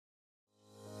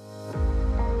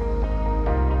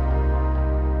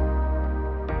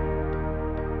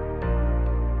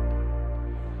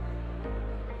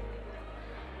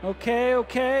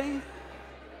Okay.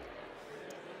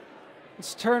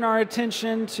 Let's turn our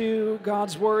attention to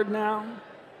God's Word now.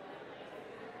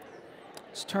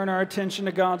 If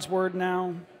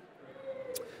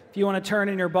you want to turn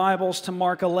in your Bibles to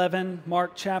Mark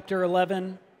chapter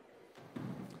 11.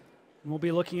 We'll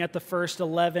be looking at the first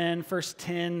 10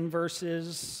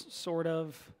 verses,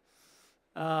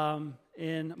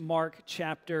 in Mark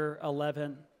chapter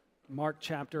 11.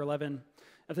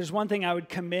 If there's one thing I would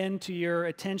commend to your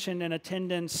attention and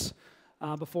attendance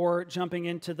before jumping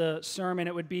into the sermon,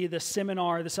 it would be the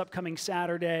seminar this upcoming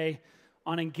Saturday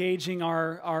on engaging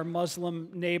our Muslim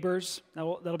neighbors.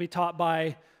 That'll be taught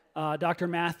by Dr.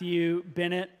 Matthew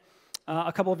Bennett.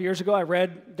 A couple of years ago, I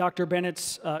read Dr.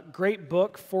 Bennett's great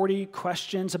book, 40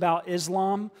 Questions About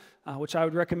Islam, which I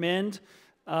would recommend.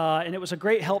 And it was a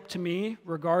great help to me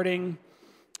regarding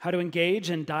how to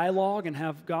engage in dialogue and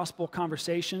have gospel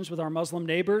conversations with our Muslim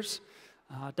neighbors.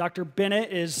 Dr. Bennett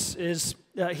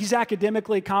he's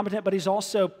academically competent, but he's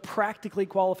also practically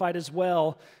qualified as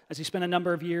well, as he spent a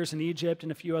number of years in Egypt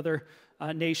and a few other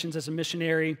nations as a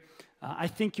missionary. I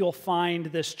think you'll find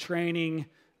this training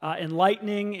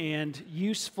enlightening and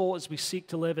useful as we seek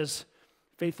to live as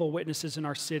faithful witnesses in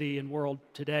our city and world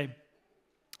today.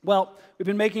 Well, we've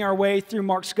been making our way through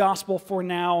Mark's gospel for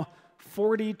now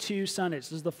 42 Sundays.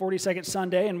 This is the 42nd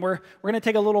Sunday, and we're going to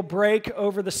take a little break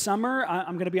over the summer.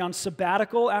 I'm going to be on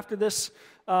sabbatical after this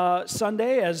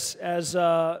Sunday, as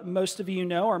most of you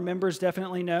know, our members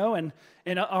definitely know, and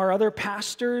our other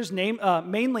pastors,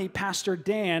 mainly Pastor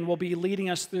Dan, will be leading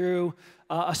us through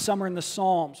a summer in the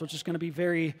Psalms, which is going to be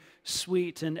very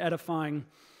sweet and edifying.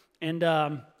 And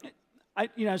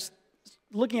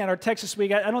looking at our text this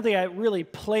week, I don't think I really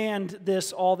planned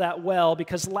this all that well,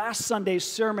 because last Sunday's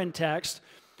sermon text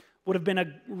would have been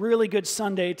a really good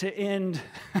Sunday to end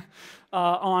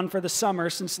on for the summer,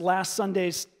 since last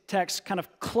Sunday's text kind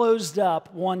of closed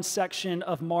up one section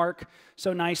of Mark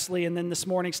so nicely, and then this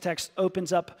morning's text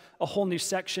opens up a whole new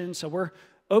section. So we're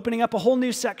opening up a whole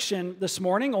new section this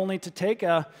morning, only to take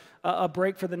a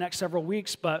break for the next several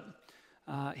weeks, but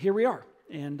here we are,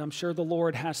 and I'm sure the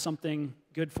Lord has something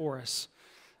good for us.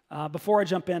 Before I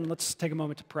jump in, let's take a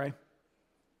moment to pray.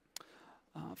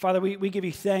 Father, we give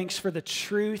you thanks for the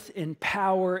truth and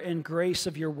power and grace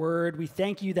of your word. We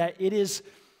thank you that it is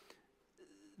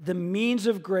the means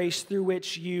of grace through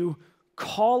which you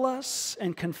call us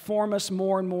and conform us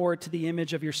more and more to the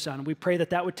image of your Son. We pray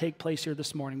that would take place here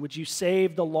this morning. Would you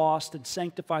save the lost and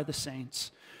sanctify the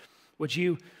saints? Would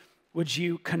you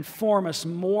conform us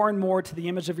more and more to the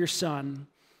image of your Son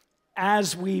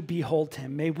as we behold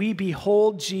him? May we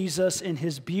behold Jesus in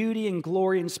his beauty and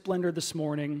glory and splendor this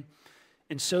morning,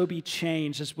 and so be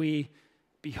changed as we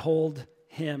behold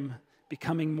him,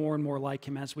 becoming more and more like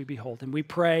him as we behold him. We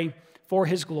pray for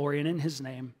his glory and in his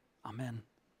name. Amen.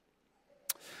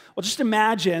 Well, just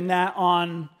imagine that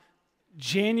on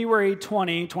January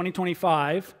 20,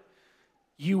 2025,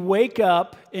 you wake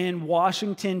up in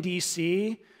Washington,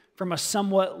 D.C. from a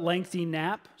somewhat lengthy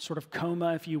nap, sort of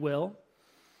coma, if you will.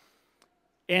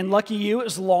 And lucky you, it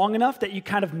was long enough that you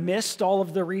kind of missed all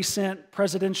of the recent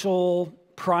presidential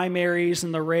primaries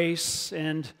and the race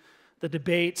and the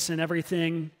debates and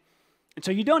everything. And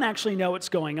so you don't actually know what's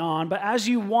going on. But as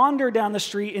you wander down the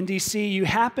street in D.C., you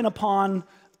happen upon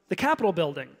the Capitol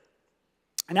building.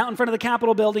 And out in front of the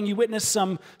Capitol building, you witness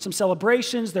some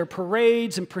celebrations. There are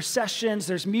parades and processions.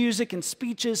 There's music and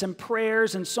speeches and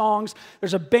prayers and songs.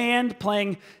 There's a band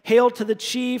playing Hail to the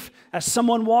Chief. As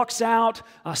someone walks out,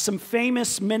 some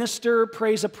famous minister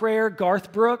prays a prayer.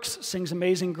 Garth Brooks sings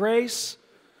Amazing Grace.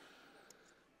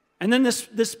 And then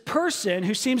this person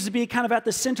who seems to be kind of at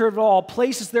the center of it all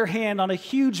places their hand on a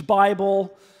huge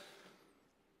Bible,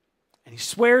 and he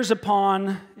swears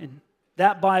upon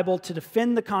that Bible to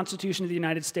defend the Constitution of the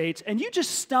United States, and you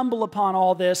just stumble upon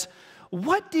all this.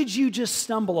 What did you just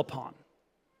stumble upon?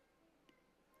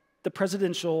 The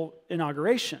presidential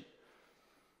inauguration.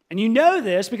 And you know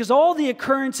this because all the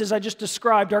occurrences I just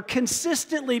described are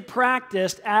consistently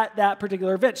practiced at that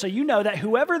particular event. So you know that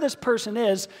whoever this person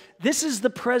is, this is the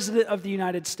President of the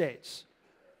United States.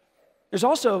 There's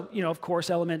also, of course,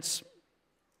 elements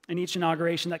in each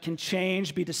inauguration that can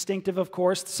change, be distinctive, of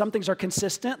course. Some things are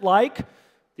consistent, like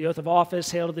the oath of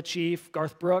office, Hail to the Chief,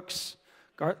 Garth Brooks.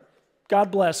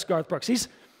 God bless Garth Brooks.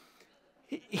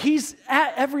 He's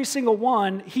at every single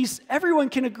one. Everyone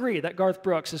can agree that Garth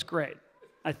Brooks is great,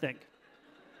 I think.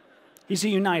 He's a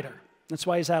uniter. That's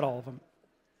why he's at all of them.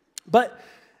 But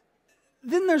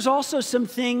then there's also some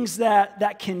things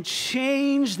that can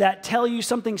change, that tell you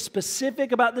something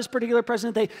specific about this particular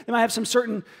president. They might have some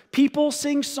certain people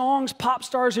sing songs, pop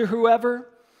stars or whoever.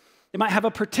 They might have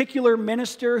a particular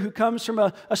minister who comes from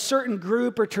a certain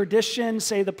group or tradition,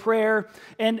 say the prayer.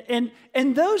 And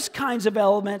those kinds of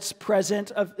elements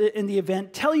present in the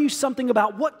event tell you something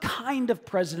about what kind of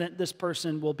president this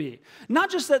person will be. Not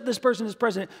just that this person is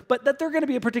president, but that they're going to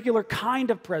be a particular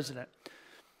kind of president.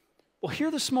 Well,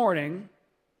 here this morning,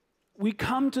 we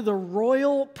come to the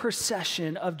royal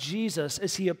procession of Jesus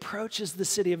as he approaches the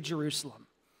city of Jerusalem.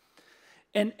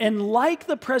 And like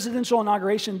the presidential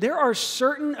inauguration, there are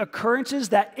certain occurrences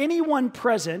that anyone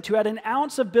present who had an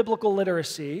ounce of biblical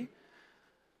literacy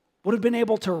would have been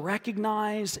able to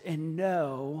recognize and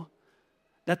know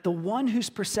that the one whose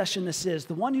procession this is,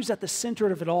 the one who's at the center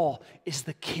of it all, is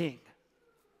the king.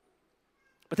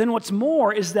 But then what's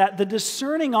more is that the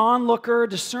discerning onlooker,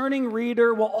 discerning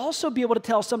reader will also be able to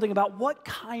tell something about what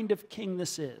kind of king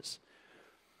this is.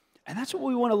 And that's what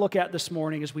we want to look at this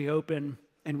morning as we open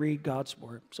and read God's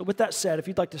word. So with that said, if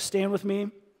you'd like to stand with me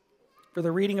for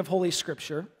the reading of Holy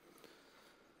Scripture,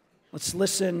 let's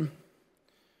listen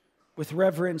with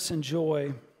reverence and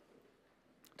joy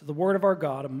to the word of our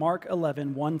God in Mark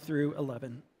 11, 1 through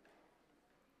 11.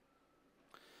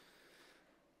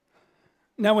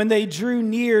 Now when they drew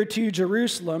near to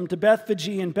Jerusalem, to Bethphage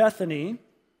and Bethany,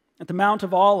 at the Mount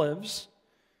of Olives,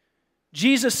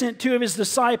 Jesus sent two of his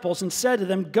disciples and said to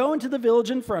them, "Go into the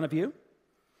village in front of you,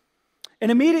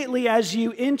 and immediately as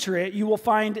you enter it, you will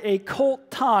find a colt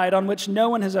tied on which no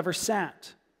one has ever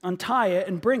sat. Untie it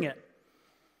and bring it.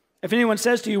 If anyone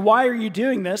says to you, 'Why are you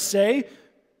doing this?' say,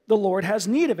 'The Lord has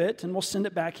need of it, and we'll send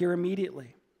it back here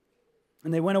immediately.'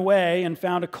 And they went away and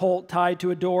found a colt tied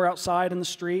to a door outside in the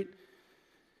street,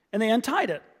 and they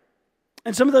untied it.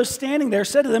 And some of those standing there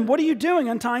said to them, 'What are you doing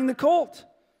untying the colt?'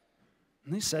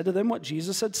 And they said to them what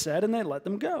Jesus had said, and they let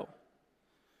them go.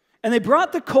 And they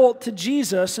brought the colt to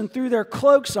Jesus and threw their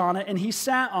cloaks on it, and he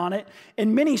sat on it.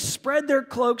 And many spread their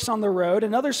cloaks on the road,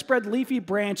 and others spread leafy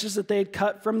branches that they had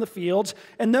cut from the fields.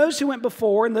 And those who went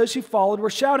before and those who followed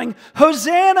were shouting,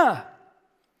 'Hosanna!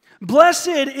 Blessed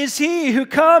is he who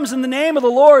comes in the name of the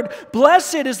Lord.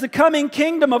 Blessed is the coming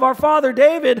kingdom of our father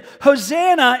David.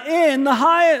 Hosanna in the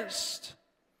highest.'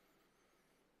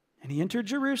 And he entered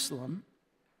Jerusalem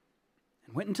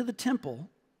and went into the temple.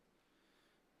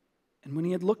 And when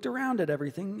he had looked around at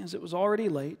everything, as it was already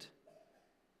late,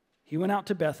 he went out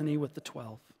to Bethany with the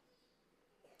 12.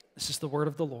 This is the word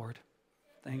of the Lord.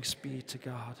 Thanks be to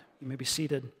God. You may be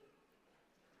seated.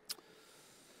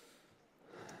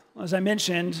 Well, as I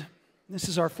mentioned, this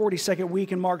is our 42nd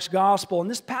week in Mark's Gospel, and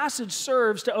this passage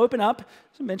serves to open up,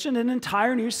 as I mentioned, an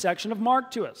entire new section of Mark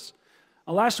to us.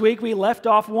 Last week, we left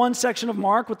off one section of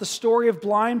Mark with the story of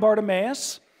blind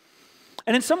Bartimaeus.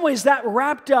 And in some ways, that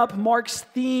wrapped up Mark's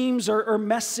themes or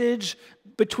message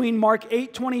between Mark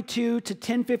 8:22 to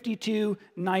 10:52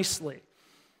 nicely.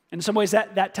 And in some ways,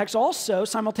 that text also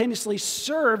simultaneously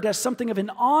served as something of an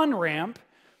on-ramp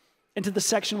into the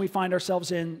section we find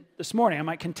ourselves in this morning. I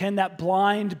might contend that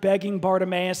blind, begging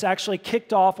Bartimaeus actually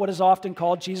kicked off what is often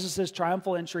called Jesus'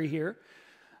 triumphal entry here.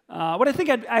 What I think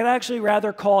I'd actually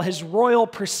rather call his royal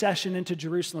procession into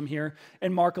Jerusalem here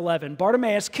in Mark 11.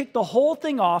 Bartimaeus kicked the whole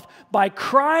thing off by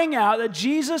crying out that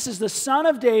Jesus is the Son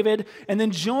of David and then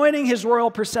joining his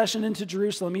royal procession into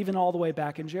Jerusalem, even all the way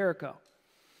back in Jericho.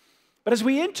 But as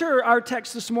we enter our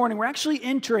text this morning, we're actually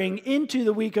entering into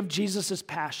the week of Jesus'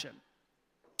 Passion.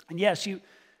 And yes, you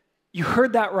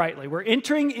heard that rightly. We're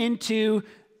entering into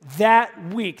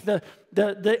that week,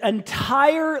 the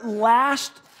entire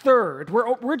last third.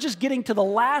 We're just getting to the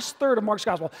last third of Mark's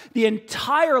Gospel. The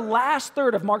entire last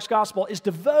third of Mark's Gospel is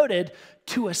devoted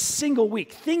to a single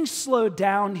week. Things slow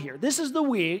down here. This is the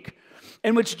week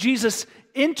in which Jesus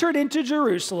entered into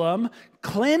Jerusalem,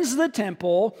 cleansed the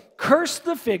temple, cursed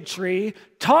the fig tree,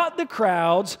 taught the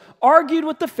crowds, argued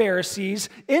with the Pharisees,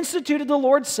 instituted the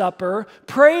Lord's Supper,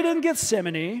 prayed in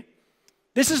Gethsemane.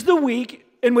 This is the week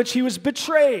in which he was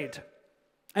betrayed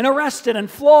and arrested and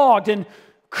flogged and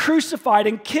crucified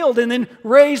and killed and then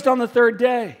raised on the third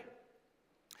day.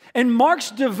 And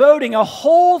Mark's devoting a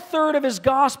whole third of his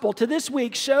gospel to this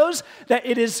week shows that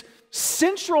it is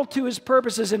central to his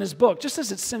purposes in his book, just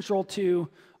as it's central to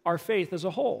our faith as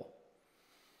a whole.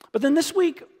 But then this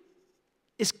week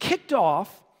is kicked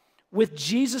off with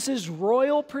Jesus'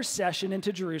 royal procession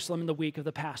into Jerusalem in the week of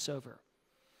the Passover.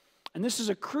 And this is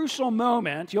a crucial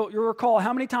moment. You'll recall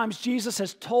how many times Jesus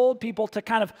has told people to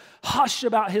kind of hush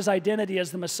about his identity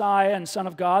as the Messiah and Son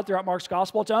of God throughout Mark's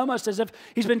Gospel. It's almost as if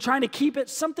he's been trying to keep it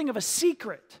something of a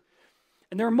secret.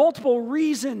 And there are multiple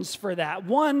reasons for that.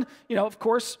 One, of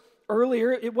course,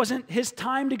 earlier, it wasn't his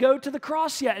time to go to the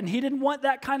cross yet, and he didn't want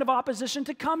that kind of opposition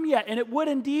to come yet. And it would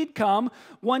indeed come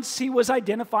once he was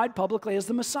identified publicly as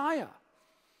the Messiah.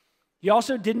 He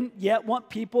also didn't yet want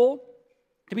people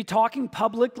to be talking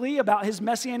publicly about his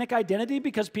messianic identity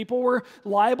because people were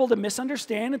liable to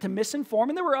misunderstand and to misinform,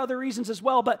 and there were other reasons as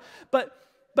well. But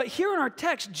here in our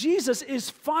text, Jesus is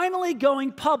finally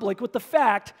going public with the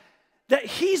fact that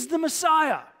he's the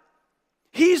Messiah.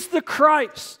 He's the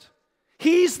Christ.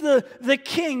 He's the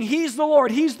King. He's the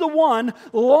Lord. He's the one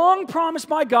long promised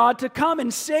by God to come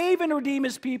and save and redeem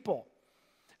his people.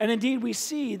 And indeed, we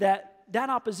see that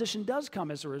opposition does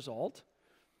come as a result,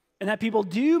 and that people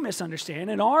do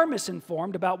misunderstand and are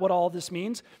misinformed about what all this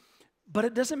means, but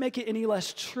it doesn't make it any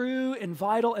less true and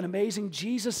vital and amazing.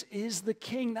 Jesus is the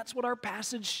King. That's what our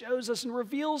passage shows us and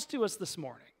reveals to us this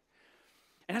morning.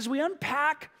 And as we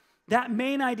unpack that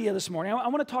main idea this morning, I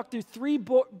want to talk through three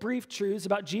brief truths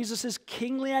about Jesus'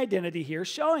 kingly identity here,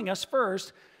 showing us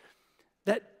first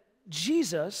that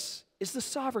Jesus is the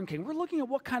sovereign king. We're looking at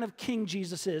what kind of king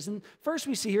Jesus is. And first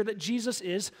we see here that Jesus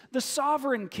is the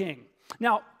sovereign king.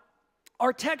 Now,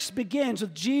 our text begins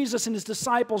with Jesus and his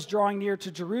disciples drawing near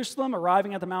to Jerusalem,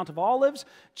 arriving at the Mount of Olives,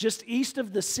 just east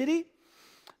of the city.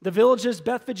 The villages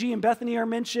Bethphage and Bethany are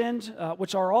mentioned,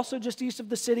 which are also just east of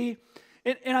the city.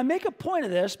 And I make a point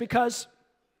of this because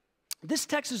this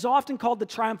text is often called the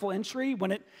triumphal entry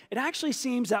when it actually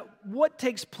seems that what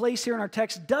takes place here in our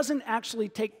text doesn't actually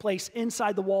take place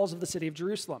inside the walls of the city of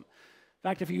Jerusalem. In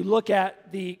fact, if you look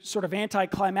at the sort of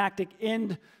anticlimactic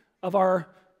end of our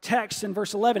text in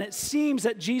verse 11, it seems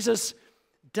that Jesus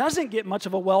doesn't get much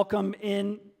of a welcome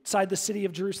inside the city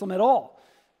of Jerusalem at all.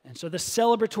 And so the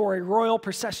celebratory royal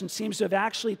procession seems to have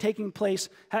actually taken place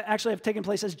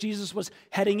as Jesus was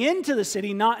heading into the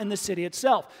city, not in the city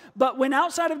itself. But when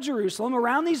outside of Jerusalem,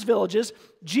 around these villages,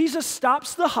 Jesus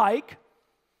stops the hike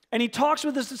and he talks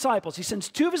with his disciples. He sends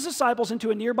two of his disciples into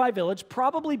a nearby village,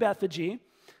 probably Bethphage,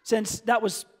 since that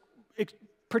was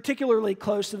particularly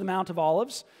close to the Mount of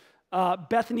Olives.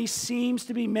 Bethany seems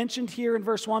to be mentioned here in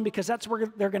verse 1 because that's where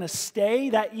they're going to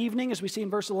stay that evening, as we see in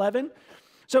verse 11.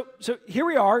 So here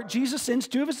we are. Jesus sends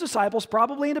two of his disciples,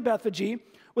 probably into Bethphage,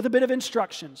 with a bit of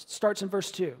instructions. It starts in verse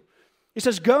 2. He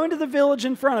says, "Go into the village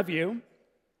in front of you,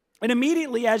 and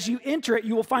immediately as you enter it,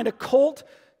 you will find a colt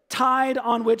tied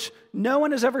on which no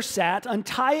one has ever sat.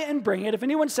 Untie it and bring it. If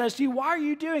anyone says to you, 'Why are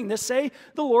you doing this?' say,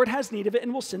 'The Lord has need of it,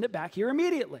 and we'll send it back here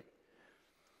immediately.'"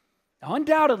 Now,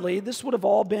 undoubtedly, this would have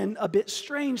all been a bit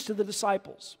strange to the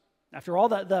disciples. After all,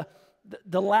 the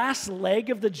last leg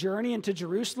of the journey into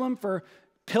Jerusalem for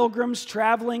pilgrims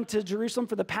traveling to Jerusalem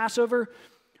for the Passover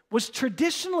was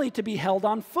traditionally to be held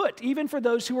on foot, even for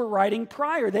those who were riding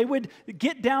prior. They would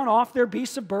get down off their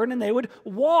beasts of burden and they would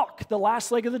walk the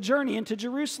last leg of the journey into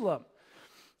Jerusalem.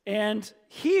 And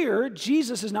here,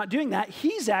 Jesus is not doing that.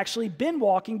 He's actually been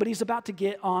walking, but he's about to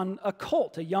get on a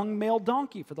colt, a young male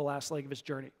donkey, for the last leg of his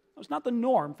journey. That was not the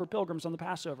norm for pilgrims on the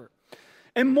Passover.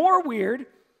 And more weird,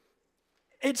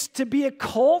 it's to be a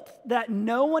colt that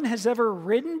no one has ever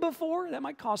ridden before. That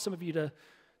might cause some of you to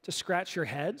scratch your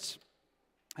heads.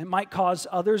 It might cause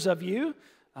others of you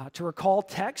to recall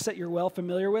texts that you're well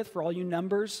familiar with. For all you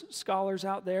Numbers scholars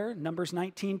out there, Numbers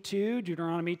 19:2,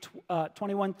 Deuteronomy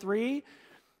 21:3.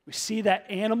 We see that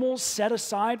animals set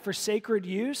aside for sacred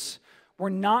use were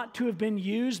not to have been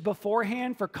used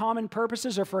beforehand for common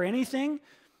purposes or for anything.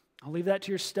 I'll leave that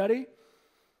to your study.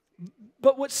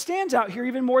 But what stands out here,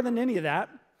 even more than any of that,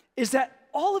 is that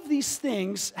all of these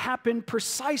things happen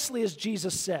precisely as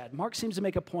Jesus said. Mark seems to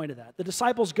make a point of that. The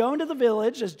disciples go into the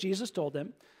village, as Jesus told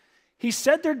them. He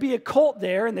said there'd be a colt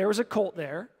there, and there was a colt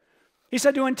there. He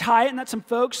said to untie it, and that some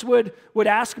folks would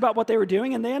ask about what they were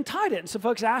doing, and they untied it. And some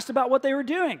folks asked about what they were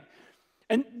doing.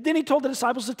 And then he told the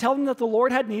disciples to tell them that the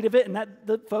Lord had need of it and that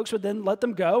the folks would then let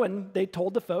them go. And they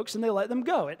told the folks and they let them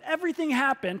go. And everything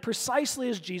happened precisely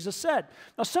as Jesus said.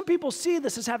 Now, some people see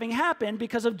this as having happened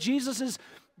because of Jesus'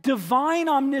 divine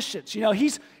omniscience. You know,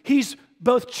 he's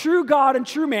both true God and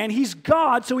true man. He's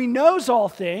God, so he knows all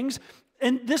things.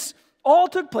 And this all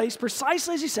took place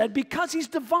precisely as he said because he's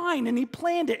divine and he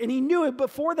planned it and he knew it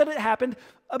before that it happened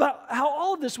about how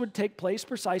all of this would take place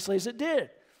precisely as it did.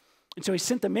 And so he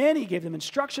sent them in, he gave them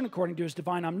instruction according to his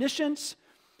divine omniscience.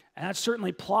 And that's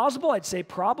certainly plausible, I'd say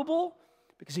probable,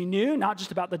 because he knew not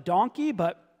just about the donkey,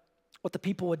 but what the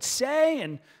people would say,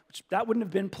 and which that wouldn't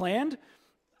have been planned.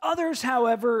 Others,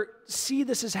 however, see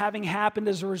this as having happened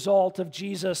as a result of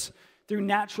Jesus through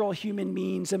natural human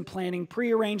means and planning,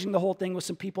 prearranging the whole thing with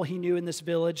some people he knew in this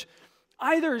village.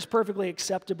 Either is perfectly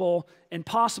acceptable and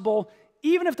possible.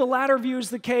 Even if the latter view is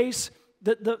the case,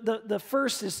 the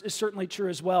first is certainly true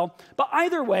as well. But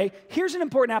either way, here's an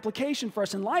important application for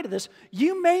us in light of this.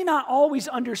 You may not always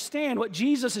understand what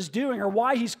Jesus is doing or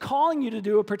why he's calling you to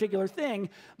do a particular thing,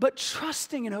 but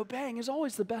trusting and obeying is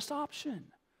always the best option.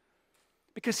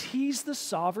 because he's the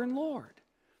sovereign Lord.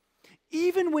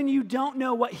 Even when you don't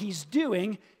know what he's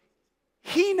doing,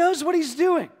 he knows what he's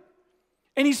doing.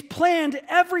 And he's planned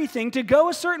everything to go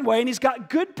a certain way, and he's got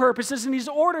good purposes, and he's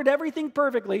ordered everything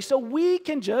perfectly, so we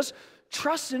can just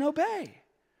trust and obey.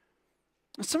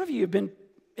 And some of you have been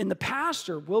in the past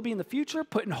or will be in the future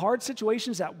put in hard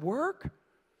situations at work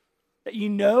that you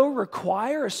know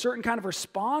require a certain kind of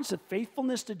response of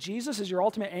faithfulness to Jesus as your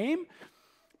ultimate aim,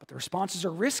 but the responses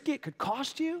are risky, it could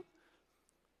cost you.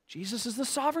 Jesus is the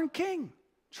sovereign king.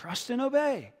 Trust and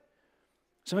obey.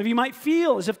 Some of you might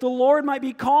feel as if the Lord might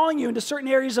be calling you into certain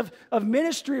areas of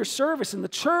ministry or service in the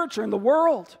church or in the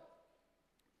world.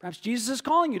 Perhaps Jesus is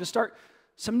calling you to start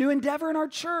some new endeavor in our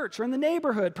church or in the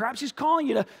neighborhood. Perhaps he's calling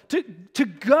you to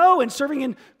go and serving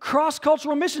in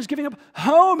cross-cultural missions, giving up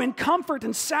home and comfort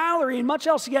and salary and much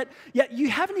else, yet you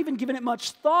haven't even given it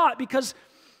much thought because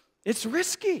it's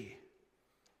risky.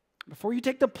 Before you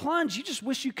take the plunge, you just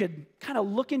wish you could kind of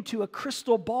look into a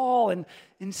crystal ball and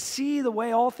see the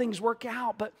way all things work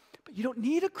out. But you don't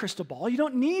need a crystal ball. You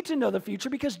don't need to know the future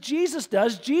because Jesus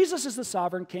does. Jesus is the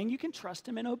sovereign king. You can trust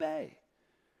him and obey.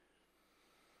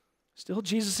 Still,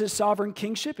 Jesus' sovereign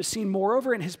kingship is seen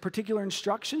moreover in his particular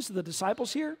instructions to the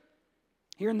disciples here.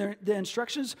 Here in the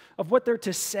instructions of what they're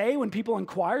to say when people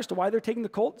inquire as to why they're taking the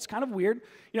colt. It's kind of weird.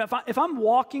 You know, if I'm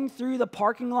walking through the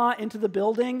parking lot into the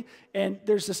building and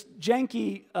there's this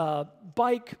janky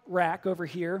bike rack over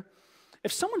here,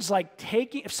 if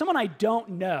someone I don't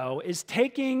know is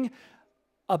taking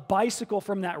a bicycle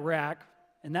from that rack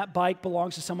and that bike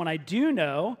belongs to someone I do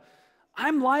know,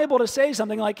 I'm liable to say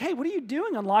something like, hey, what are you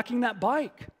doing unlocking that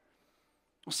bike?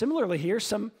 Well, similarly here,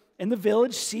 some in the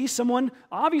village see someone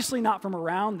obviously not from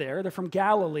around there. They're from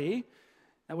Galilee.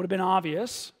 That would have been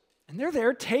obvious. And they're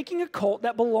there taking a colt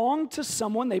that belonged to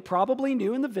someone they probably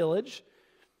knew in the village.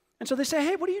 And so they say,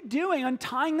 hey, what are you doing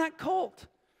untying that colt?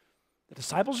 The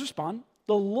disciples respond,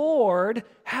 the Lord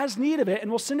has need of it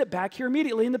and will send it back here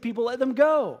immediately, and the people let them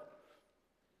go.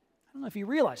 I don't know if you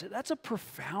realize it. That's a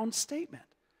profound statement.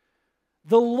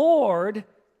 The Lord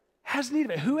has need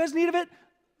of it. Who has need of it?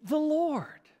 The Lord.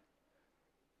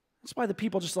 That's why the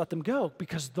people just let them go,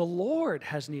 because the Lord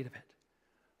has need of it.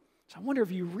 So I wonder if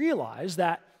you realize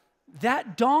that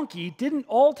that donkey didn't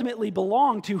ultimately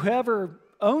belong to whoever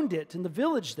owned it in the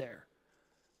village there.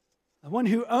 The one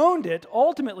who owned it,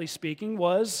 ultimately speaking,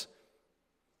 was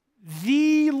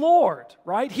the Lord,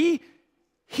 right? He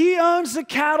owns the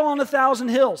cattle on 1,000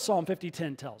 hills, Psalm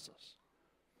 50:10 tells us.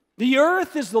 The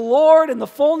earth is the Lord and the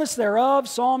fullness thereof,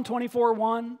 Psalm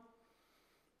 24:1.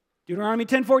 Deuteronomy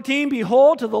 10:14,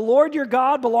 behold, to the Lord your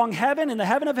God belong heaven and the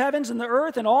heaven of heavens and the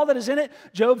earth and all that is in it.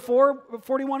 Job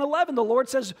 41:11, the Lord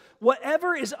says,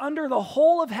 whatever is under the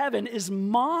whole of heaven is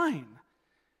mine.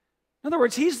 In other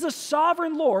words, he's the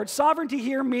sovereign Lord. Sovereignty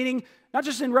here meaning not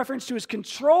just in reference to his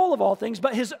control of all things,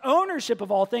 but his ownership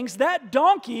of all things. That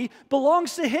donkey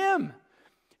belongs to him.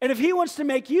 And if he wants to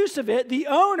make use of it, the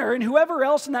owner and whoever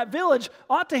else in that village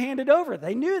ought to hand it over.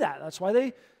 They knew that. That's why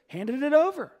they handed it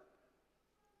over.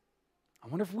 I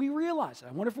wonder if we realize it.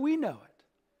 I wonder if we know it.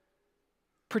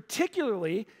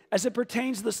 Particularly as it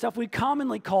pertains to the stuff we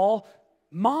commonly call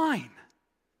mine.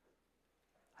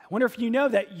 I wonder if you know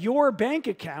that your bank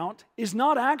account is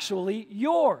not actually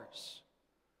yours.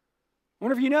 I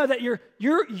wonder if you know that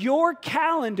your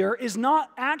calendar is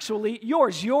not actually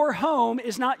yours. Your home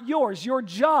is not yours. Your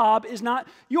job is not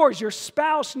yours. Your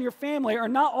spouse and your family are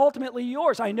not ultimately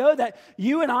yours. I know that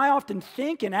you and I often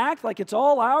think and act like it's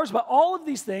all ours, but all of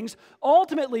these things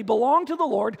ultimately belong to the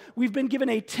Lord. We've been given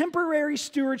a temporary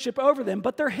stewardship over them,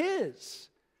 but they're his.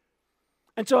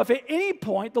 And so if at any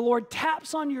point the Lord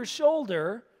taps on your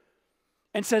shoulder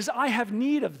and says, I have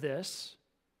need of this,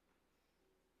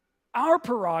 our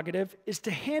prerogative is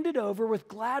to hand it over with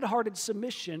glad-hearted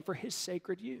submission for his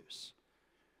sacred use.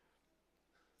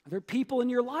 Are there people in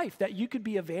your life that you could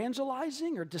be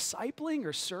evangelizing or discipling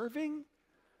or serving,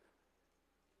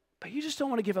 but you just don't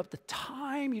want to give up the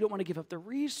time, you don't want to give up the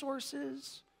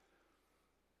resources?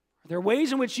 Are there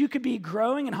ways in which you could be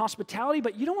growing in hospitality,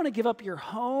 but you don't want to give up your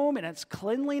home and its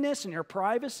cleanliness and your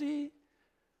privacy?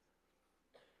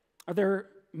 Are there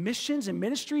missions and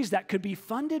ministries that could be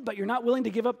funded, but you're not willing to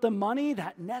give up the money,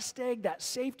 that nest egg, that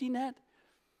safety net?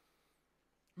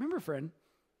 Remember, friend,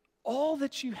 all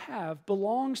that you have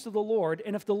belongs to the Lord,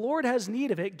 and if the Lord has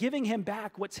need of it, giving him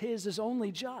back what's his is only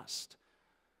just.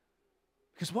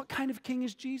 Because what kind of king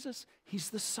is Jesus? He's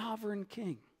the sovereign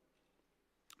king.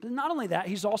 But not only that,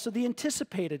 he's also the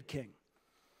anticipated king.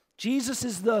 Jesus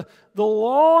is the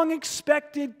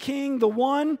long-expected king, the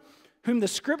one whom the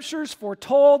scriptures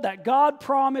foretold, that God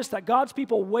promised, that God's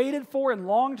people waited for and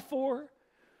longed for.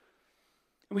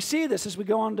 And we see this as we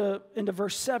go on into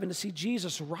verse 7 to see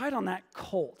Jesus ride on that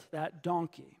colt, that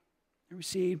donkey. And we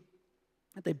see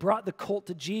that they brought the colt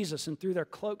to Jesus and threw their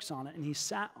cloaks on it, and he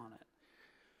sat on it.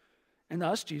 And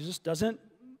thus, Jesus doesn't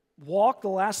walk the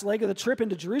last leg of the trip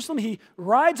into Jerusalem. He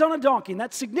rides on a donkey, and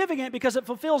that's significant because it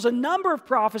fulfills a number of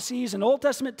prophecies in Old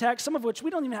Testament texts, some of which we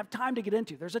don't even have time to get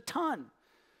into. There's a ton.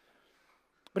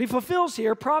 But he fulfills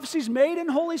here prophecies made in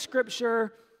Holy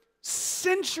Scripture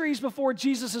centuries before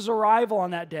Jesus' arrival on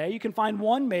that day. You can find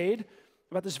one made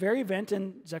about this very event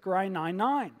in Zechariah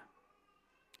 9:9.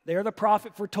 There the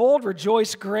prophet foretold,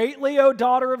 "Rejoice greatly, O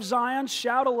daughter of Zion.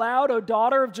 Shout aloud, O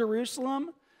daughter of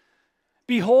Jerusalem.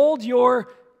 Behold,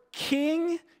 your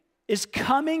king is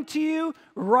coming to you,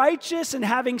 righteous and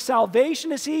having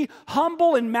salvation is he,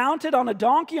 humble and mounted on a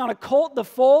donkey, on a colt, the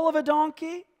foal of a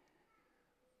donkey."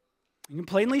 You can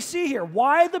plainly see here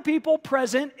why the people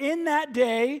present in that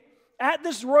day at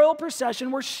this royal procession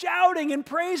were shouting and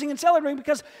praising and celebrating,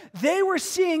 because they were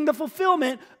seeing the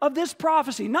fulfillment of this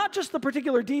prophecy. Not just the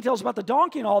particular details about the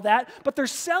donkey and all that, but they're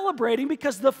celebrating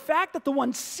because the fact that the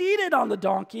one seated on the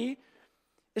donkey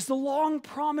is the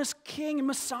long-promised King and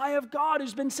Messiah of God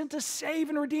who's been sent to save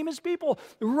and redeem his people.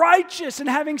 Righteous and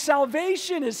having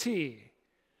salvation is he.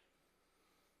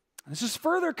 And this is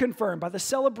further confirmed by the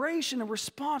celebration and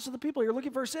response of the people. Here, look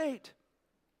at verse 8.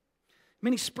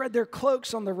 Many spread their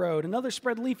cloaks on the road, and others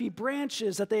spread leafy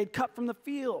branches that they had cut from the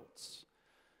fields.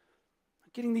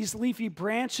 Getting these leafy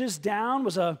branches down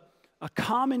was a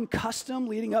common custom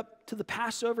leading up to the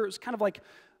Passover. It was kind of like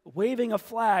waving a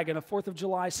flag in a 4th of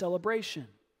July celebration.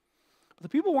 But the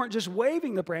people weren't just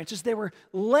waving the branches, they were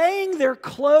laying their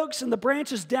cloaks and the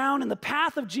branches down in the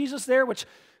path of Jesus there, which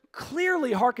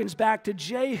clearly harkens back to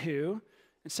Jehu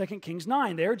in 2 Kings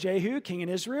 9. There, Jehu, king in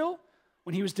Israel,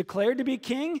 when he was declared to be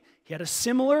king, he had a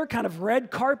similar kind of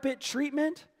red carpet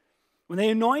treatment. When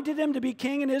they anointed him to be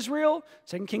king in Israel,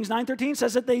 2 Kings 9:13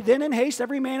 says that they then in haste,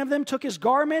 every man of them took his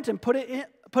garment and put it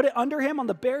under him on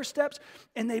the bare steps,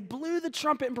 and they blew the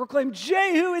trumpet and proclaimed,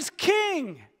 "Jehu is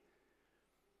king."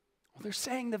 Well, they're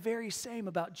saying the very same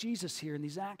about Jesus here in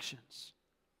these actions.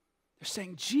 They're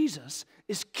saying Jesus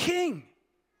is king.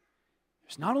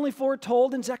 It's not only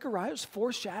foretold in Zechariah, it was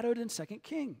foreshadowed in 2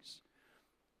 Kings.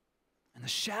 And the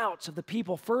shouts of the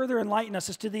people further enlighten us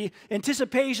as to the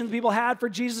anticipation the people had for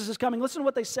Jesus' coming. Listen to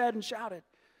what they said and shouted.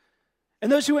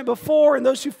 And those who went before and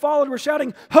those who followed were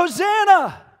shouting,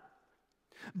 "Hosanna!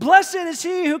 Blessed is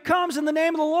he who comes in the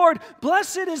name of the Lord.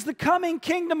 Blessed is the coming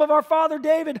kingdom of our father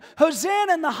David.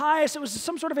 Hosanna in the highest." It was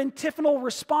some sort of antiphonal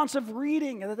responsive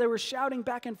reading that they were shouting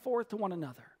back and forth to one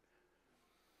another.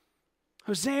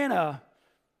 Hosanna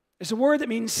is a word that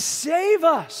means save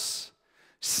us.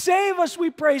 Save us, we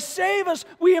pray. Save us,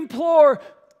 we implore.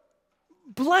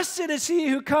 Blessed is he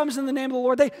who comes in the name of the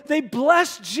Lord. They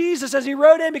blessed Jesus as he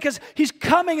rode in because he's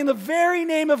coming in the very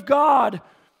name of God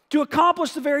to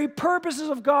accomplish the very purposes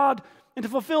of God and to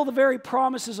fulfill the very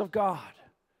promises of God.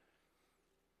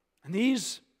 And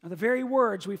these are the very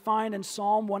words we find in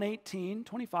Psalm 118,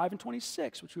 25, and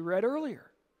 26, which we read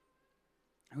earlier.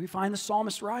 And we find the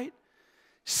psalmist right.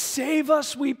 Save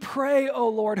us, we pray, O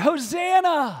Lord.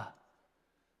 Hosanna!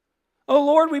 O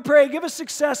Lord, we pray, give us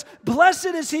success. Blessed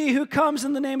is he who comes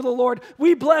in the name of the Lord.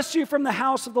 We bless you from the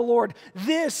house of the Lord.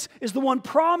 This is the one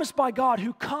promised by God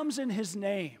who comes in his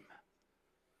name.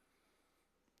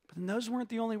 But then those weren't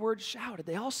the only words shouted.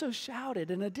 They also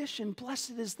shouted, in addition,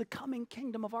 blessed is the coming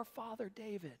kingdom of our father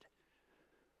David.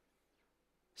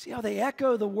 See how they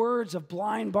echo the words of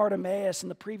blind Bartimaeus in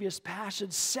the previous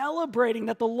passage, celebrating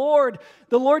that the Lord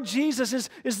Jesus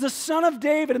is the Son of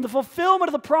David and the fulfillment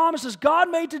of the promises God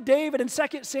made to David in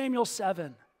 2 Samuel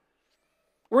 7.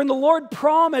 Wherein the Lord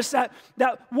promised that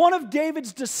one of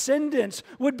David's descendants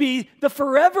would be the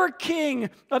forever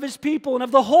king of his people and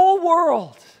of the whole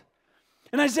world.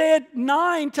 And Isaiah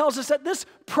 9 tells us that this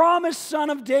promised son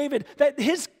of David, that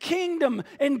his kingdom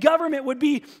and government would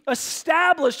be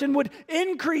established and would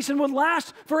increase and would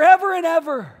last forever and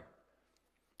ever.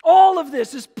 All of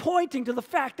this is pointing to the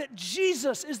fact that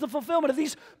Jesus is the fulfillment of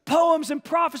these poems and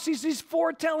prophecies, these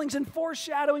foretellings and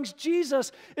foreshadowings.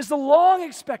 Jesus is the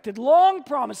long-expected,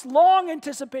 long-promised,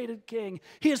 long-anticipated king.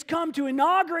 He has come to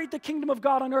inaugurate the kingdom of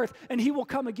God on earth, and he will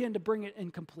come again to bring it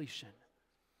in completion.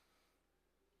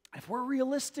 If we're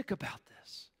realistic about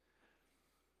this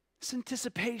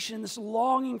anticipation, this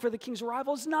longing for the king's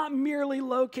arrival is not merely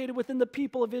located within the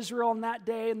people of Israel on that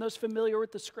day and those familiar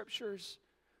with the scriptures.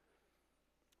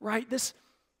 Right? This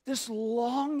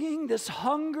longing, this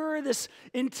hunger, this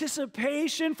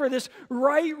anticipation for this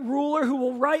right ruler who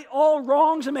will right all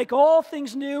wrongs and make all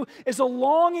things new is a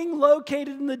longing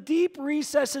located in the deep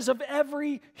recesses of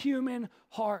every human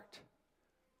heart.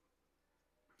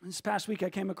 This past week,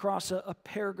 I came across a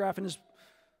paragraph in his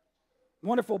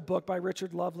wonderful book by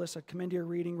Richard Lovelace. I commend your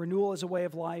reading, Renewal as a Way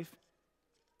of Life.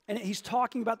 And he's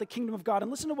talking about the kingdom of God. And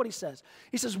listen to what he says.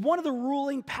 He says, one of the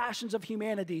ruling passions of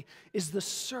humanity is the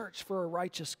search for a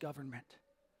righteous government.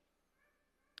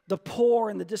 The poor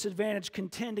and the disadvantaged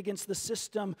contend against the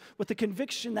system with the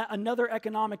conviction that another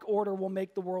economic order will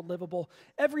make the world livable.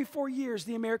 Every 4 years,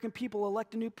 the American people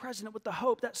elect a new president with the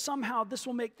hope that somehow this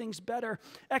will make things better.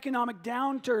 Economic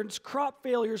downturns, crop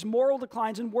failures, moral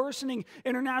declines, and worsening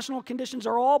international conditions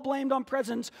are all blamed on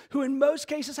presidents who in most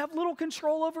cases have little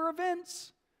control over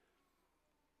events.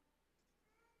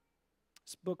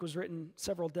 This book was written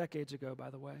several decades ago, by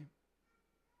the way.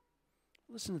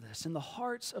 Listen to this. In the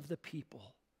hearts of the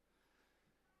people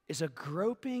is a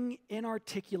groping,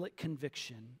 inarticulate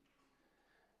conviction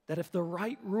that if the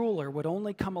right ruler would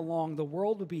only come along, the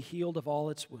world would be healed of all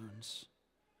its wounds.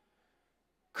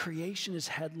 Creation is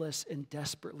headless and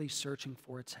desperately searching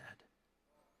for its head.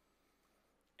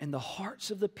 In the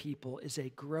hearts of the people is a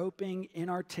groping,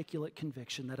 inarticulate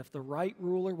conviction that if the right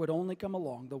ruler would only come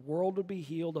along, the world would be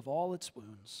healed of all its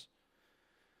wounds.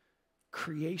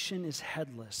 Creation is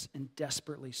headless and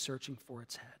desperately searching for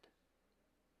its head.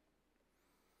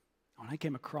 When I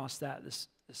came across that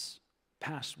this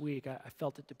past week, I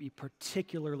felt it to be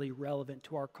particularly relevant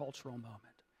to our cultural moment.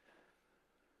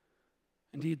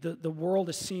 Indeed, the world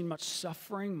has seen much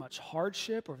suffering, much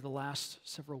hardship over the last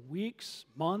several weeks,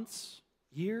 months,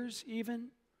 years even.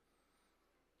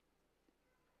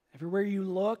 Everywhere you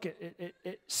look,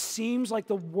 it seems like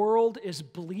the world is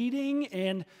bleeding,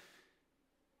 and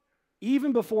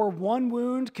even before one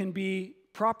wound can be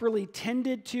properly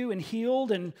tended to and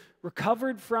healed and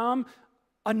recovered from,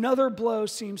 another blow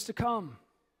seems to come.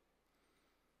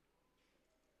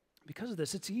 Because of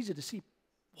this, it's easy to see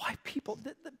why people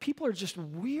are just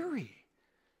weary.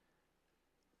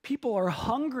 People are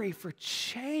hungry for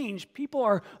change. People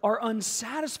are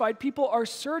unsatisfied. People are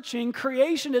searching.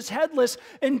 Creation is headless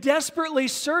and desperately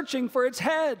searching for its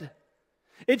head.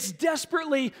 It's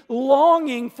desperately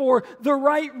longing for the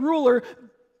right ruler.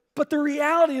 But the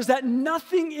reality is that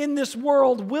nothing in this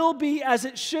world will be as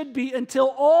it should be until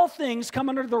all things come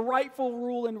under the rightful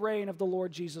rule and reign of the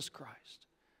Lord Jesus Christ.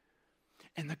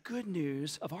 And the good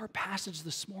news of our passage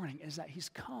this morning is that He's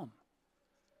come.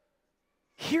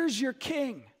 Here's your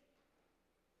king.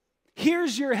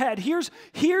 Here's your head.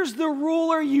 Here's the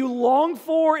ruler you long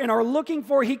for and are looking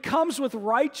for. He comes with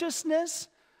righteousness.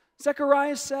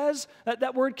 Zechariah says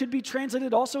that word could be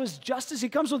translated also as justice. He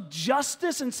comes with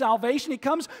justice and salvation. He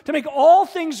comes to make all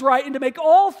things right and to make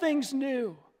all things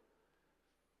new.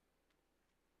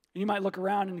 And you might look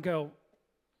around and go,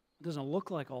 it doesn't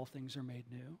look like all things are made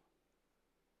new.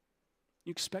 You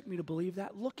expect me to believe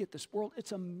that? Look at this world.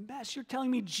 It's a mess. You're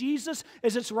telling me Jesus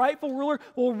is its rightful ruler?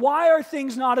 Well, why are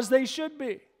things not as they should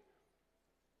be?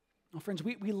 Well, friends,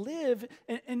 we live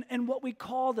in what we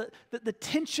call the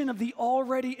tension of the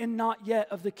already and not yet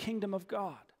of the kingdom of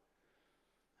God.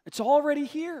 It's already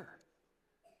here.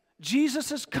 Jesus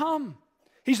has come.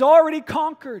 He's already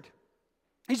conquered.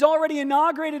 He's already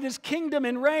inaugurated His kingdom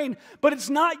and reign, but it's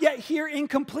not yet here in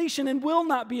completion and will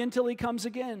not be until He comes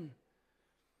again.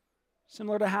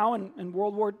 Similar to how in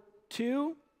World War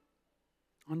II,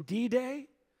 on D-Day,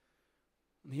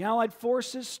 when the Allied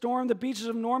forces stormed the beaches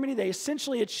of Normandy, they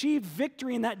essentially achieved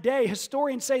victory in that day.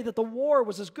 Historians say that the war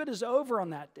was as good as over on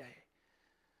that day.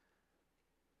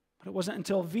 But it wasn't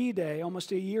until V-Day,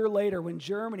 almost a year later, when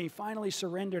Germany finally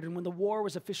surrendered and when the war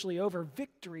was officially over,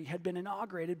 victory had been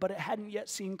inaugurated, but it hadn't yet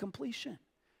seen completion.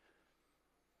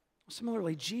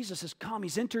 Similarly, Jesus has come.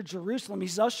 He's entered Jerusalem.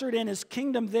 He's ushered in His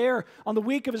kingdom there on the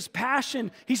week of His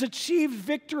passion. He's achieved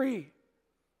victory.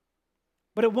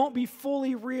 But it won't be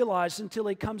fully realized until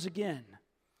He comes again.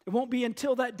 It won't be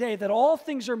until that day that all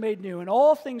things are made new and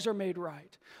all things are made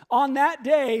right. On that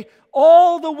day,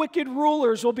 all the wicked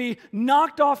rulers will be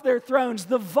knocked off their thrones.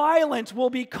 The violent will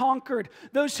be conquered.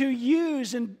 Those who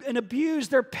use and abuse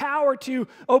their power to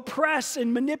oppress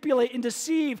and manipulate and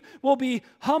deceive will be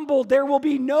humbled. There will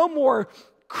be no more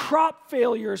crop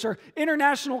failures or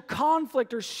international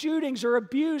conflict or shootings or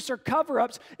abuse or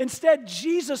cover-ups. Instead,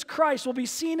 Jesus Christ will be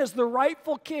seen as the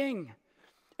rightful king.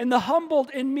 And the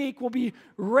humbled and meek will be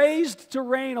raised to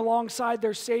reign alongside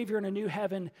their Savior in a new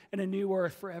heaven and a new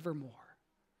earth forevermore.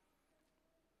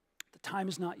 The time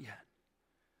is not yet.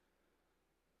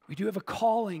 We do have a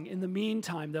calling in the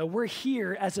meantime, though. We're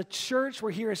here as a church,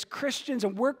 we're here as Christians,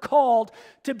 and we're called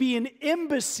to be an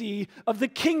embassy of the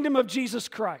kingdom of Jesus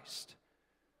Christ.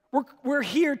 We're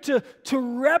here to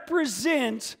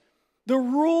represent the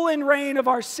rule and reign of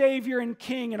our Savior and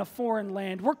King in a foreign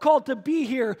land. We're called to be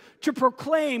here to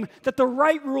proclaim that the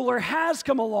right ruler has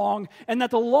come along and that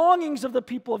the longings of the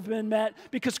people have been met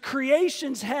because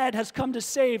creation's head has come to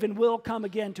save and will come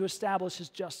again to establish his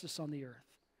justice on the earth.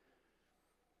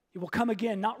 He will come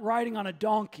again, not riding on a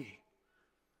donkey,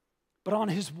 but on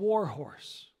his war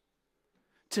horse,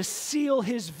 to seal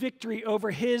his victory over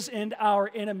his and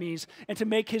our enemies and to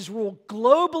make his rule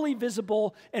globally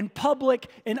visible and public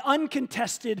and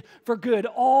uncontested for good,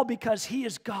 all because he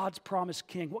is God's promised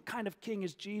king. What kind of king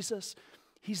is Jesus?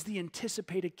 He's the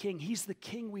anticipated king. He's the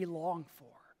king we long for.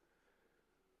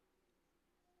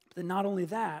 But then not only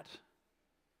that,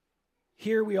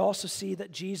 here we also see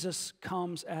that Jesus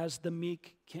comes as the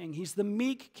meek king. He's the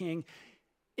meek king.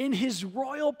 In his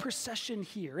royal procession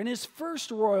here, in his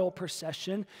first royal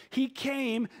procession, he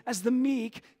came as the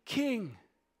meek king.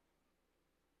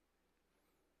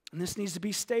 And this needs to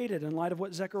be stated in light of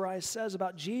what Zechariah says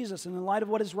about Jesus and in light of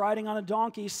what his riding on a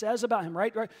donkey says about him,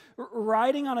 right?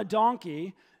 Riding on a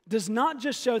donkey does not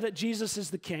just show that Jesus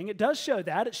is the king. It does show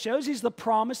that. It shows he's the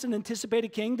promised and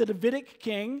anticipated king, the Davidic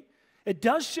king. It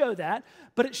does show that,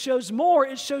 but it shows more.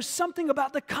 It shows something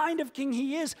about the kind of king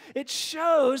he is. It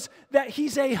shows that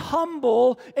he's a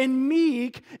humble and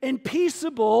meek and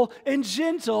peaceable and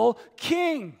gentle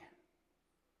king.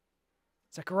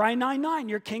 Zechariah 9:9,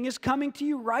 your king is coming to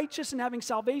you righteous and having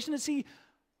salvation. Is he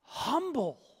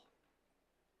humble?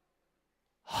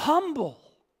 Humble.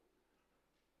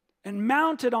 And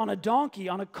mounted on a donkey,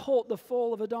 on a colt, the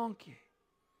foal of a donkey.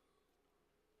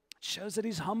 It shows that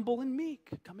he's humble and meek,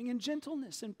 coming in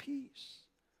gentleness and peace.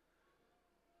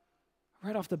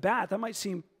 Right off the bat, that might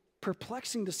seem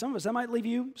perplexing to some of us. That might leave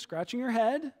you scratching your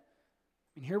head.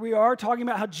 And here we are talking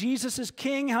about how Jesus is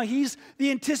king, how he's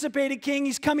the anticipated king.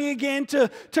 He's coming again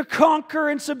to conquer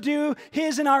and subdue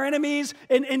his and our enemies.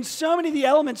 And so many of the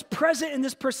elements present in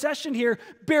this procession here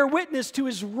bear witness to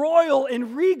his royal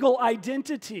and regal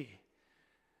identity.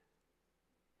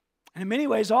 And in many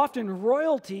ways, often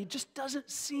royalty just doesn't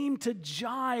seem to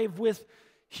jive with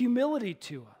humility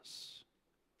to us.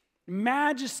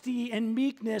 Majesty and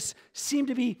meekness seem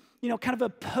to be, kind of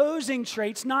opposing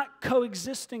traits, not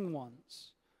coexisting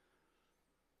ones.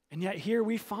 And yet here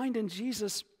we find in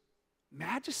Jesus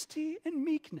majesty and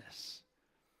meekness.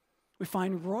 We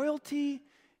find royalty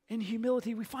and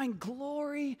humility. We find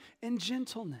glory and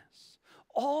gentleness.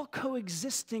 All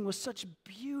coexisting with such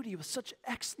beauty, with such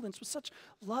excellence, with such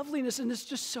loveliness, and it's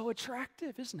just so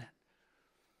attractive, isn't it?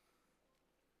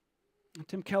 And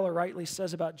Tim Keller rightly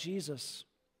says about Jesus,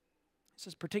 he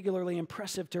says, particularly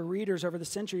impressive to readers over the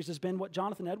centuries has been what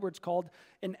Jonathan Edwards called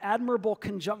an admirable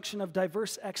conjunction of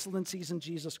diverse excellencies in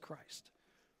Jesus Christ.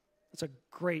 That's a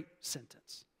great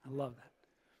sentence. I love that.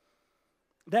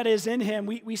 That is, in him,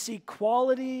 we see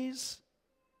qualities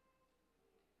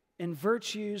and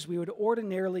virtues we would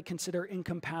ordinarily consider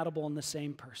incompatible in the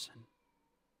same person.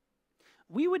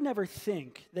 We would never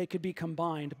think they could be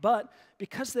combined, but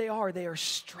because they are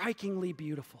strikingly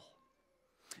beautiful.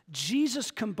 Jesus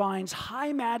combines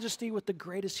high majesty with the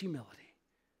greatest humility.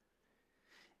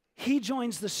 He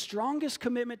joins the strongest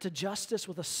commitment to justice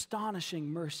with astonishing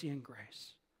mercy and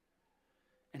grace.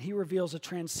 And he reveals a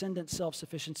transcendent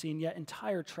self-sufficiency and yet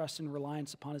entire trust and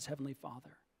reliance upon his heavenly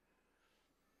Father.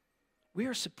 We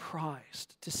are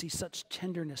surprised to see such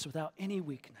tenderness without any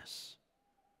weakness,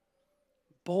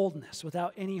 boldness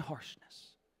without any harshness,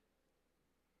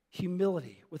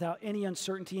 humility without any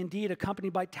uncertainty, indeed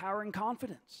accompanied by towering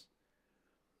confidence.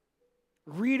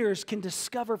 Readers can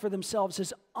discover for themselves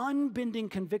his unbending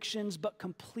convictions but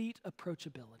complete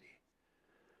approachability,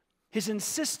 his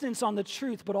insistence on the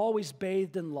truth but always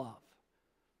bathed in love,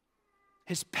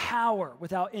 his power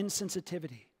without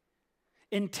insensitivity,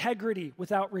 integrity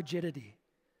without rigidity,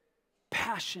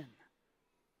 passion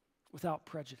without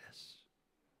prejudice.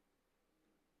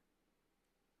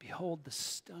 Behold the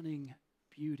stunning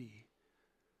beauty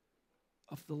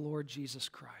of the Lord Jesus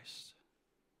Christ.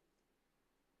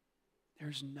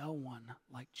 There's no one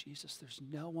like Jesus. There's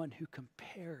no one who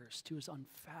compares to his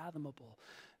unfathomable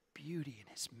beauty and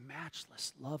his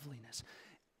matchless loveliness.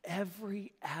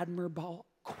 Every admirable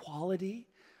quality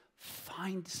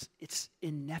finds its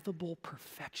ineffable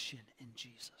perfection in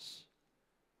Jesus.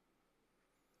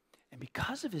 And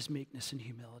because of his meekness and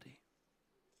humility,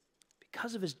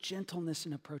 because of his gentleness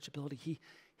and approachability,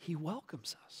 he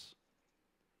welcomes us.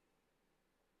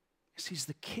 Yes, he's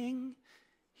the king,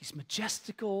 he's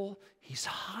majestical, he's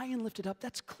high and lifted up.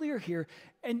 That's clear here.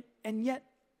 And yet,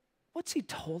 what's he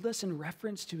told us in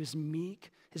reference to his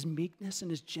meekness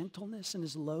and his gentleness and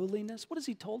his lowliness? What has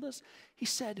he told us? He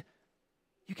said,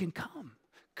 you can come.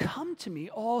 Come to me,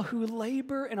 all who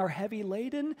labor and are heavy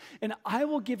laden, and I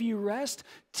will give you rest.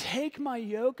 Take my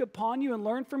yoke upon you and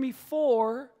learn from me,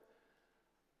 for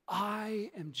I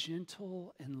am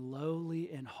gentle and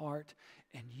lowly in heart,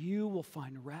 and you will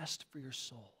find rest for your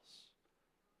souls.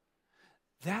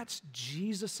 That's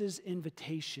Jesus'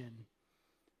 invitation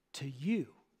to you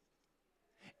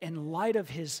in light of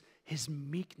his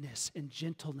meekness and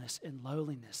gentleness and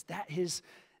lowliness. That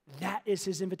is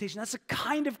his invitation. That's the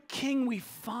kind of king we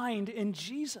find in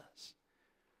Jesus.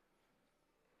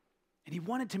 And he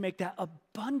wanted to make that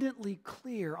abundantly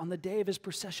clear on the day of his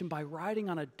procession by riding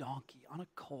on a donkey, on a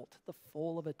colt, the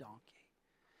foal of a donkey.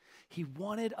 He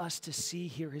wanted us to see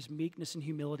here his meekness and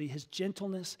humility, his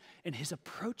gentleness and his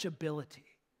approachability.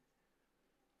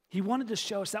 He wanted to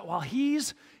show us that while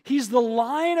he's the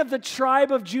Lion of the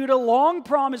tribe of Judah, long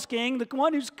promised king, the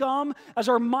one who's come as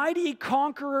our mighty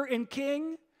conqueror and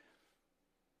king,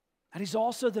 and he's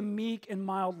also the meek and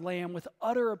mild lamb with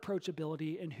utter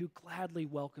approachability and who gladly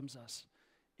welcomes us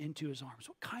into his arms.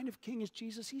 What kind of king is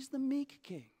Jesus? He's the meek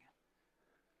king.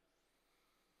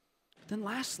 Then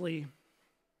lastly,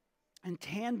 in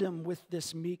tandem with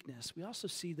this meekness, we also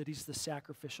see that he's the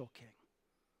sacrificial king.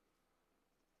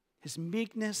 His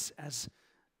meekness as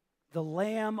the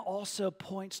lamb also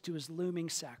points to his looming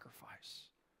sacrifice.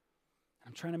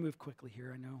 I'm trying to move quickly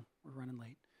here. I know we're running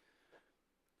late.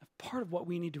 Part of what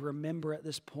we need to remember at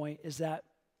this point is that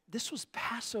this was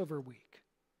Passover week.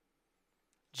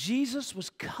 Jesus was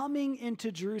coming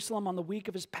into Jerusalem on the week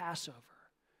of his Passover.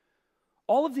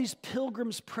 All of these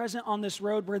pilgrims present on this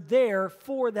road were there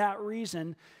for that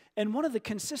reason. And one of the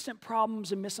consistent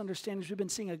problems and misunderstandings we've been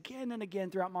seeing again and again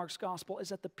throughout Mark's gospel is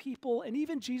that the people and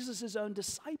even Jesus' own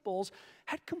disciples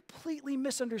had completely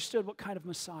misunderstood what kind of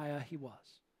Messiah he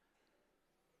was.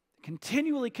 They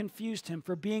continually confused him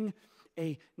for being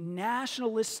a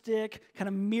nationalistic, kind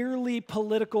of merely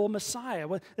political Messiah.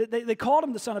 They called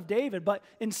him the Son of David, but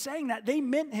in saying that, they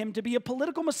meant him to be a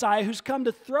political Messiah who's come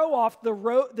to throw off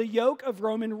the yoke of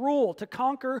Roman rule, to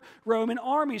conquer Roman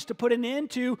armies, to put an end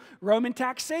to Roman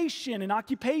taxation and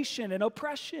occupation and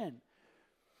oppression.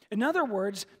 In other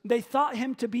words, they thought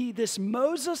him to be this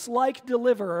Moses-like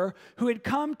deliverer who had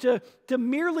come to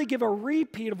merely give a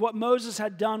repeat of what Moses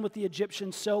had done with the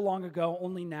Egyptians so long ago,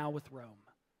 only now with Rome.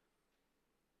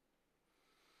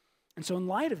 And so in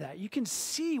light of that, you can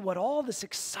see what all this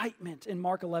excitement in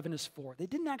Mark 11 is for. They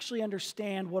didn't actually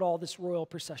understand what all this royal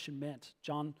procession meant.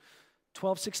 John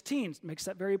 12:16 makes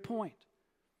that very point.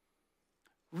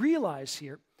 Realize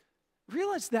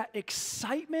that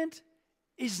excitement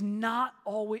is not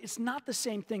always, it's not the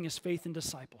same thing as faith and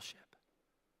discipleship.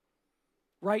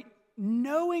 Right?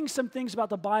 Knowing some things about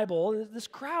the Bible, this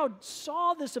crowd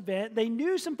saw this event, they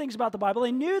knew some things about the Bible,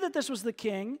 they knew that this was the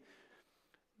king.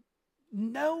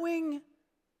 Knowing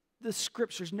the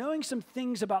scriptures, knowing some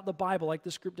things about the Bible like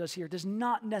this group does here, does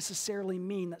not necessarily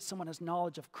mean that someone has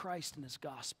knowledge of Christ and his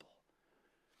gospel.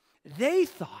 They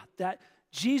thought that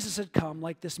Jesus had come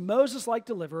like this Moses-like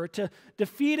deliverer to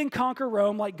defeat and conquer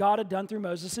Rome like God had done through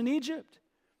Moses in Egypt.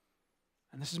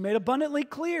 And this is made abundantly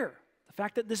clear. The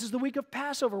fact that this is the week of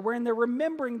Passover, wherein they're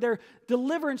remembering their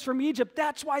deliverance from Egypt.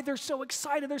 That's why they're so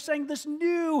excited. They're saying this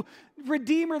new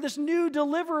Redeemer, this new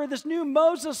deliverer, this new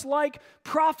Moses-like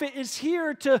prophet is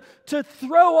here to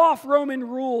throw off Roman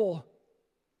rule.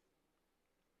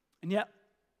 And yet,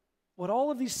 what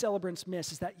all of these celebrants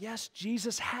miss is that, yes,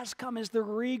 Jesus has come as the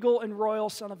regal and royal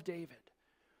Son of David.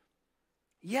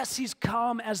 Yes, he's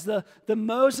come as the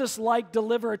Moses-like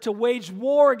deliverer to wage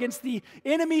war against the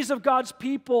enemies of God's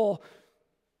people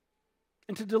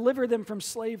and to deliver them from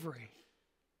slavery.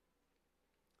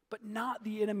 But not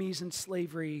the enemies and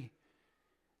slavery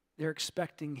they're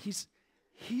expecting.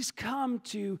 He's come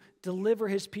to deliver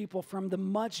his people from the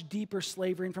much deeper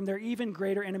slavery and from their even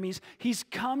greater enemies. He's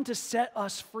come to set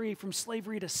us free from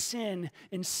slavery to sin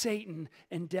and Satan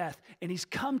and death. And he's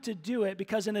come to do it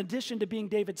because in addition to being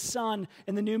David's son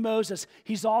and the new Moses,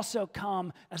 he's also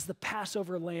come as the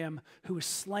Passover lamb who was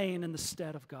slain in the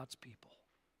stead of God's people.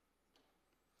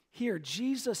 Here,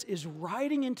 Jesus is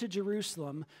riding into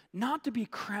Jerusalem not to be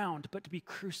crowned, but to be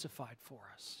crucified for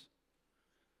us.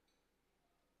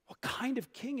 What kind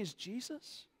of king is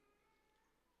Jesus?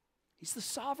 He's the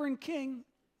sovereign king.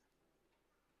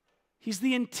 He's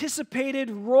the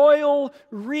anticipated royal,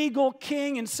 regal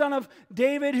king and son of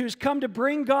David who's come to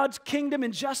bring God's kingdom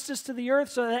and justice to the earth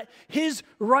so that his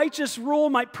righteous rule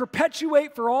might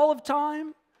perpetuate for all of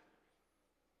time.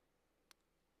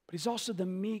 But he's also the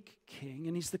meek king,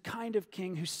 and he's the kind of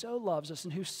king who so loves us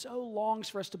and who so longs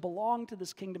for us to belong to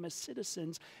this kingdom as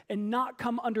citizens and not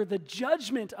come under the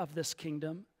judgment of this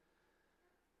kingdom,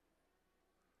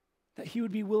 that he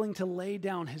would be willing to lay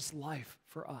down his life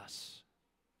for us.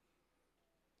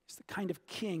 He's the kind of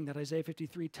king that Isaiah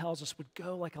 53 tells us would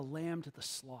go like a lamb to the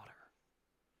slaughter,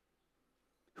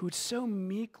 who would so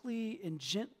meekly and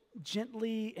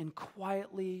gently and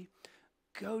quietly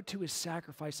go to his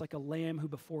sacrifice like a lamb who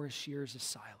before his shears is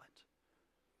silent.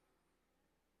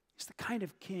 He's the kind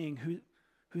of king who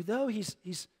though he's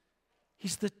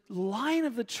the Lion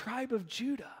of the tribe of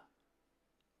Judah,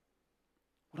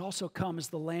 would also come as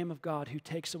the Lamb of God who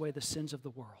takes away the sins of the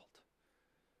world.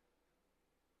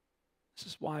 This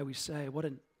is why we say, what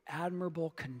an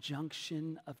admirable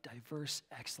conjunction of diverse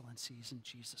excellencies in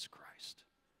Jesus Christ.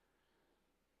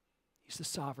 He's the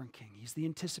sovereign king, he's the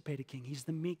anticipated king, he's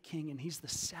the meek king, and he's the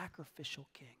sacrificial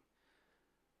king.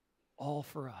 All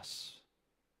for us.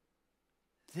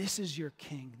 This is your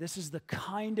king. This is the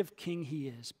kind of king he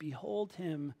is. Behold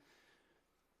him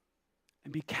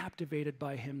and be captivated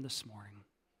by him this morning.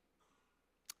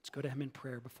 Let's go to him in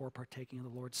prayer before partaking of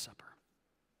the Lord's Supper.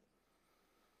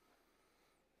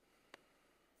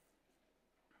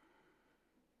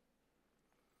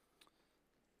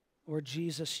 Lord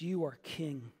Jesus, you are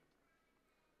King.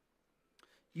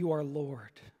 You are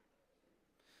Lord.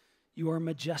 You are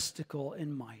majestical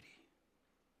and mighty.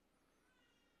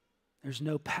 There's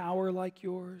no power like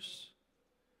yours.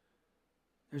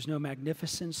 There's no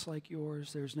magnificence like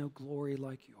yours. There's no glory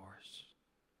like yours.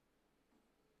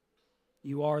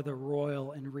 You are the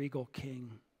royal and regal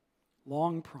King,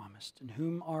 long promised, in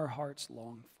whom our hearts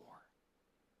long for.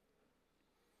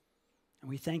 And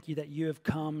we thank you that you have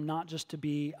come not just to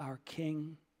be our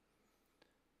King,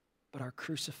 but our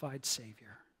crucified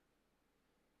Savior.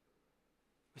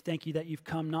 We thank you that you've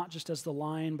come not just as the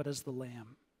Lion, but as the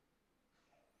Lamb,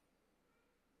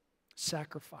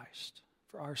 sacrificed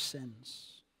for our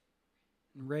sins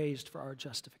and raised for our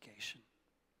justification.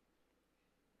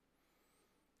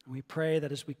 And we pray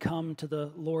that as we come to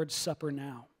the Lord's Supper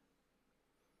now,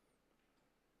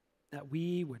 that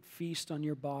we would feast on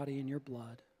your body and your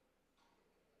blood,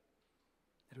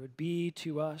 that it would be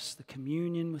to us the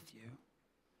communion with you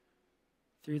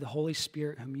through the Holy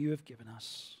Spirit whom you have given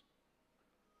us,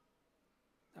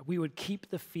 that we would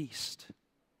keep the feast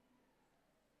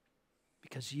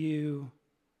because you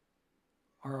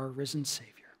are our risen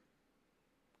Savior,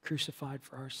 crucified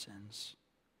for our sins,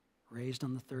 raised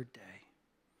on the third day,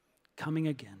 coming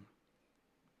again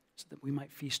so that we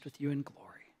might feast with you in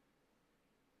glory.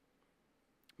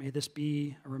 May this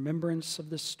be a remembrance of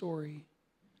this story,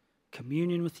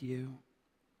 communion with you,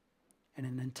 and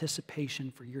an anticipation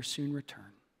for your soon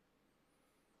return.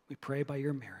 We pray by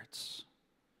your merits.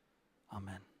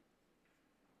 Amen.